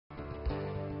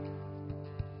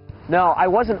No, I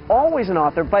wasn't always an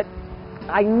author, but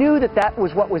I knew that that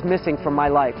was what was missing from my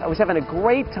life. I was having a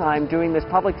great time doing this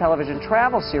public television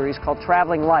travel series called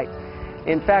Traveling Light.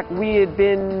 In fact, we had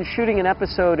been shooting an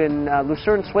episode in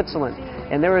Lucerne, Switzerland,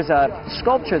 and there is a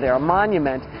sculpture there, a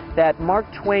monument, that Mark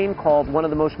Twain called one of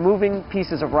the most moving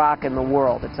pieces of rock in the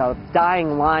world. It's a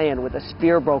dying lion with a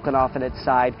spear broken off in its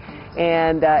side,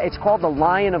 and it's called the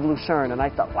Lion of Lucerne. And I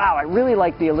thought, wow, I really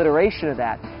like the alliteration of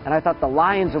that. And I thought the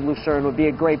Lions of Lucerne would be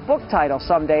a great book title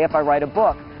someday if I write a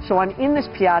book. So I'm in this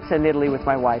piazza in Italy with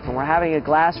my wife, and we're having a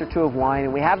glass or two of wine,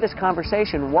 and we have this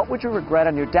conversation: what would you regret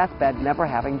on your deathbed never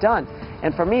having done?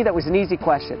 And for me, that was an easy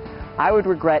question. I would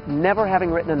regret never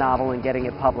having written a novel and getting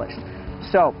it published.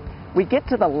 So we get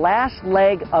to the last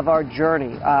leg of our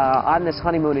journey on this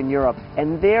honeymoon in Europe,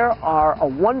 and there are a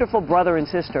wonderful brother and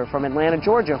sister from Atlanta,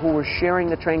 Georgia, who we're sharing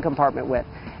the train compartment with.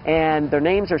 And their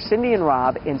names are Cindy and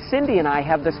Rob, and Cindy and I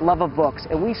have this love of books,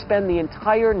 and we spend the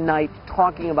entire night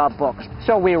talking about books.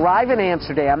 So we arrive in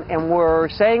Amsterdam, and we're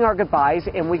saying our goodbyes,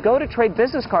 and we go to trade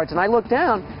business cards, and I look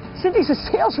down. Cindy's a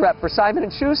sales rep for Simon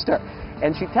 & Schuster,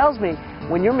 and she tells me,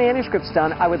 when your manuscript's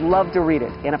done, I would love to read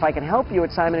it, and if I can help you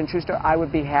at Simon & Schuster, I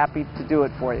would be happy to do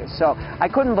it for you. So I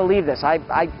couldn't believe this.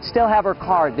 I still have her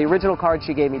card, the original card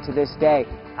she gave me to this day.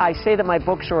 I say that my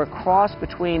books are a cross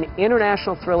between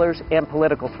international thrillers and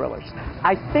political thrillers.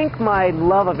 I think my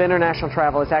love of international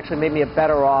travel has actually made me a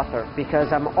better author,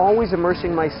 because I'm always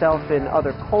immersing myself in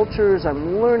other cultures,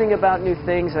 I'm learning about new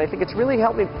things, and I think it's really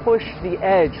helped me push the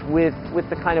edge with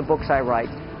the kind of books I write.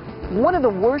 One of the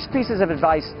worst pieces of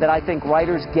advice that I think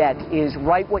writers get is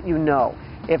write what you know.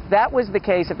 If that was the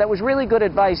case, if that was really good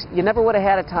advice, you never would have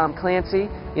had a Tom Clancy,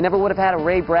 you never would have had a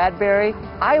Ray Bradbury.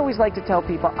 I always like to tell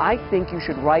people, I think you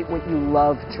should write what you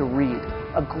love to read.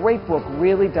 A great book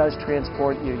really does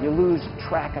transport you. You lose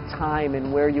track of time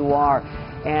and where you are,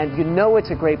 and you know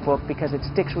it's a great book because it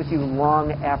sticks with you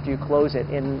long after you close it.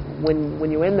 And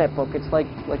when you end that book, it's like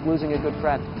losing a good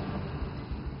friend.